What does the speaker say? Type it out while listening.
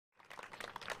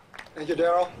Thank you,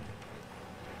 Daryl.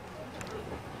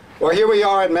 Well, here we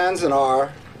are at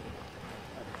Manzanar.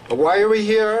 But why are we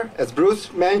here? As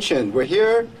Bruce mentioned, we're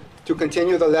here to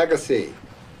continue the legacy.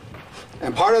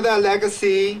 And part of that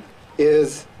legacy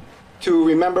is to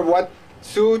remember what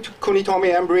Sue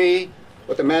Kunitomi Embry,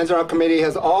 what the Manzanar Committee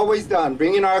has always done,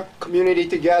 bringing our community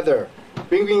together,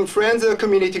 bringing friends of the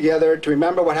community together to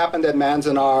remember what happened at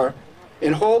Manzanar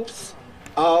in hopes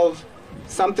of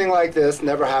something like this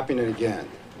never happening again.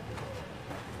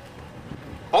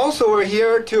 Also, we're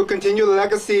here to continue the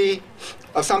legacy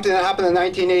of something that happened in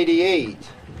 1988,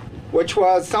 which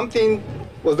was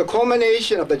the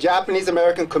culmination of the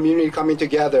Japanese-American community coming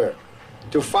together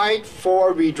to fight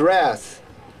for redress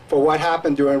for what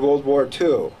happened during World War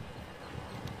II.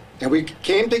 And we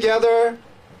came together,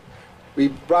 we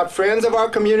brought friends of our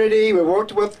community, we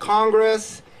worked with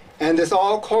Congress, and this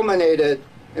all culminated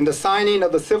in the signing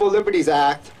of the Civil Liberties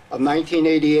Act of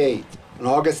 1988, on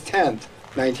August 10th,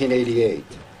 1988,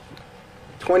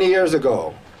 20 years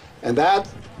ago. And that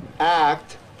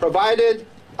act provided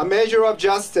a measure of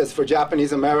justice for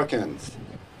Japanese Americans.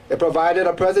 It provided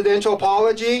a presidential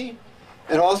apology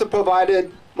and also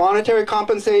provided monetary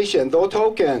compensation, though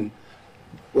token,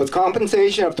 with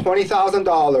compensation of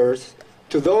 $20,000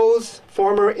 to those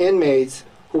former inmates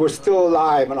who were still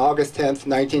alive on August 10th,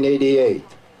 1988.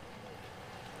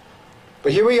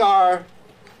 But here we are,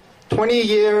 20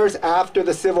 years after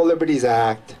the Civil Liberties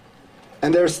Act,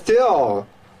 and there's still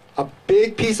a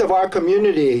big piece of our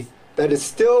community that is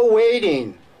still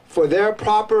waiting for their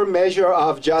proper measure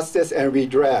of justice and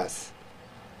redress.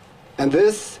 And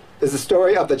this is the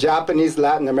story of the Japanese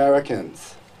Latin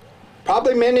Americans.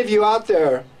 Probably many of you out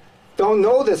there don't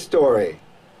know this story,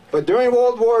 but during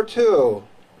World War II,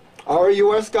 our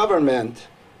U.S. government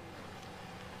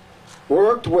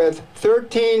worked with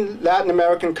 13 Latin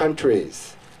American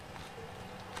countries.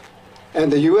 And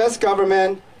the U.S.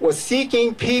 government was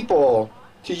seeking people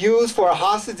to use for a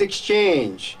hostage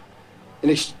exchange,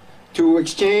 to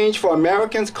exchange for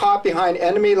Americans caught behind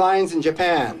enemy lines in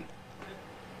Japan.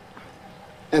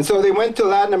 And so they went to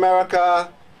Latin America,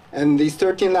 and these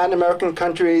 13 Latin American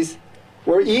countries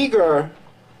were eager,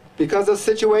 because of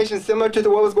situations similar to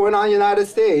what was going on in the United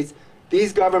States,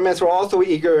 these governments were also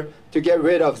eager to get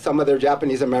rid of some of their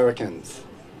Japanese Americans.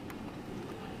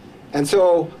 And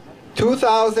so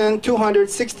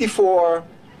 2,264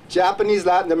 Japanese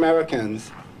Latin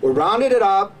Americans were rounded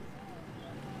up,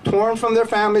 torn from their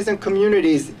families and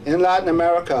communities in Latin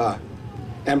America,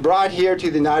 and brought here to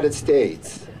the United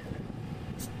States.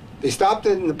 They stopped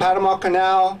in the Panama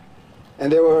Canal,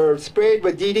 and they were sprayed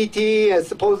with DDT as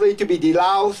supposedly to be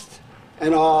deloused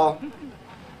and all.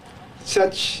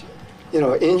 Such,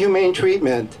 inhumane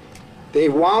treatment. They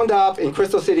wound up in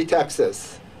Crystal City,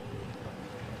 Texas.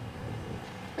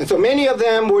 And so many of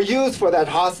them were used for that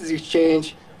hostage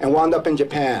exchange and wound up in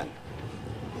Japan.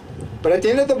 But at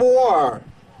the end of the war,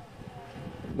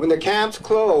 when the camps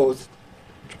closed,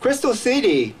 Crystal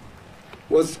City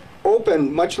was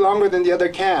open much longer than the other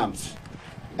camps.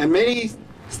 And many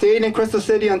stayed in Crystal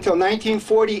City until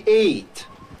 1948.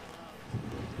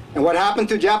 And what happened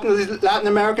to Japanese Latin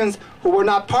Americans who were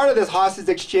not part of this hostage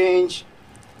exchange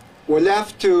were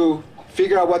left to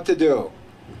figure out what to do.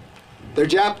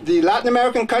 The Latin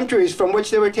American countries from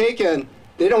which they were taken,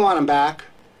 they don't want them back.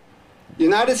 The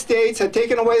United States had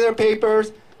taken away their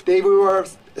papers. They were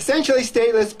essentially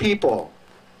stateless people,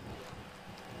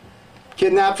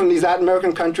 kidnapped from these Latin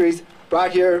American countries,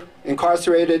 brought here,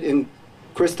 incarcerated in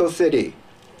Crystal City.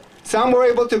 Some were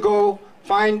able to go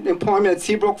find employment at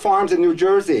Seabrook Farms in New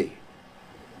Jersey.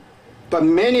 But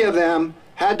many of them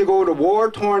had to go to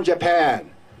war-torn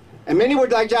Japan. And many were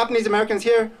like Japanese Americans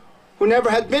here who never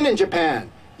had been in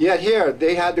Japan. Yet here,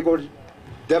 they had to go to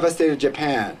devastated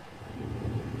Japan.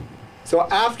 So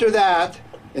after that,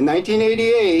 in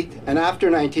 1988, and after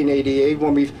 1988,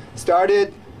 when we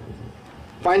started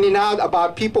finding out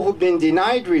about people who've been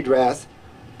denied redress,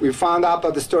 we found out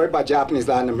about the story about Japanese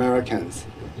Latin Americans.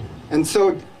 And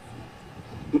so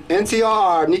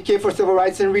NCR, Nikkei for Civil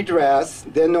Rights and Redress,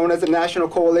 then known as the National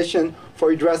Coalition for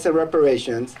Redress and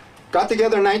Reparations, got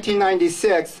together in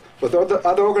 1996 with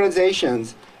other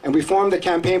organizations, and we formed the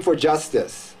Campaign for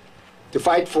Justice to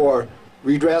fight for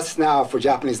redress now for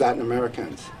Japanese Latin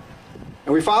Americans.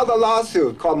 And we filed a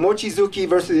lawsuit called Mochizuki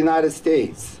versus the United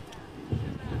States,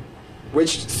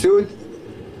 which sued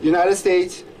the United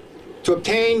States to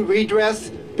obtain redress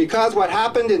because what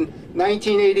happened in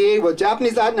 1988 was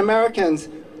Japanese Latin Americans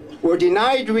were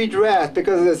denied redress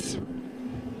because of this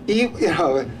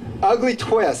ugly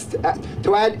twist.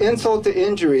 To add insult to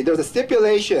injury, there's a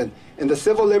stipulation in the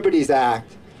Civil Liberties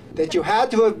Act that you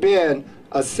had to have been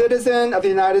a citizen of the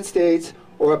United States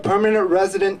or a permanent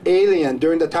resident alien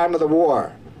during the time of the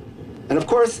war. And of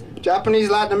course, Japanese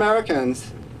Latin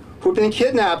Americans who've been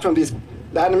kidnapped from these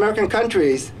Latin American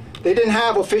countries, they didn't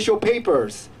have official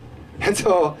papers. And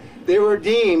so they were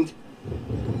deemed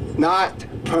not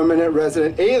permanent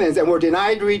resident aliens and were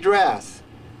denied redress.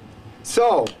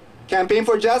 So, Campaign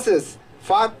for Justice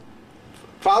filed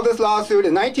this lawsuit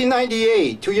in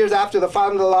 1998, 2 years after the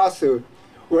filing of the lawsuit.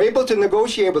 Were able to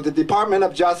negotiate with the Department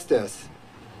of Justice.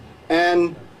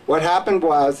 And what happened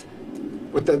was,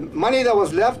 with the money that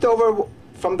was left over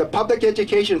from the public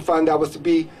education fund that was to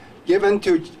be given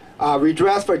to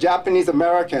redress for Japanese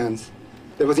Americans,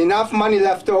 there was enough money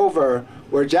left over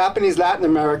where Japanese Latin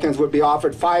Americans would be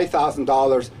offered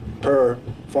 $5,000 per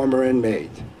former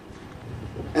inmate.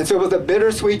 And so it was a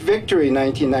bittersweet victory in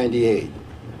 1998.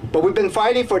 But we've been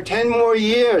fighting for 10 more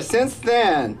years since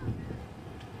then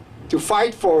to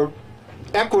fight for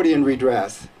equity and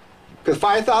redress. Because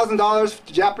 $5,000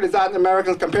 to Japanese Latin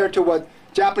Americans compared to what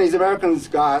Japanese Americans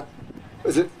got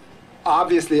is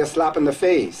obviously a slap in the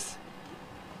face.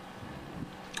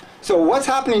 So what's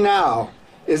happening now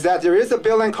is that there is a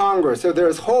bill in Congress, so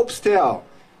there's hope still.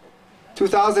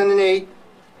 2008,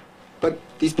 but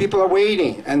these people are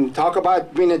waiting and talk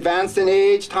about being advanced in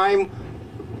age, time,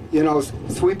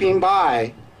 sweeping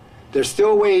by. They're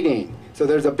still waiting. So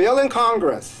there's a bill in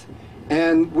Congress,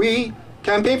 and we,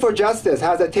 Campaign for Justice,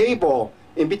 has a table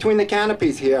in between the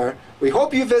canopies here. We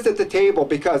hope you visit the table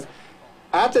because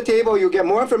at the table you get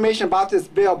more information about this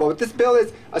bill, but this bill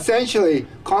is essentially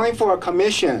calling for a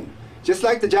commission. Just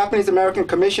like the Japanese American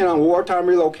Commission on Wartime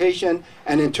Relocation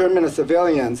and Internment of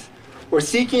Civilians, we're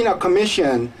seeking a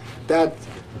commission that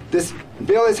this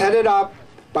bill is headed up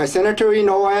by Senator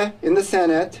Inoue in the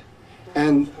Senate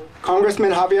and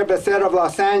Congressman Javier Becerra of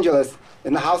Los Angeles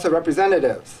in the House of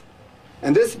Representatives.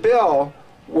 And this bill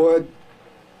would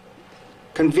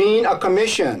convene a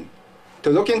commission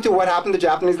to look into what happened to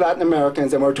Japanese Latin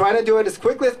Americans, and we're trying to do it as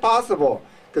quickly as possible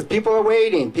because people are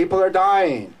waiting, people are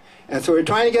dying. And so we're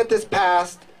trying to get this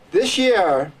passed this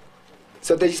year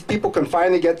so that these people can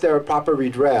finally get their proper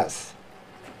redress.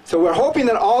 So we're hoping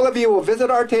that all of you will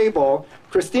visit our table.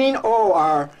 Christine O,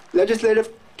 our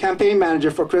legislative campaign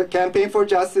manager for Campaign for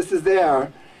Justice, is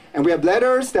there. And we have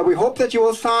letters that we hope that you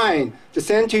will sign to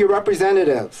send to your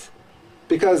representatives.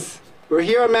 Because we're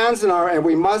here at Manzanar and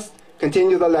we must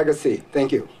continue the legacy.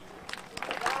 Thank you.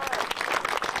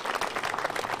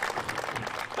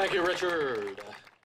 Thank you, Richard.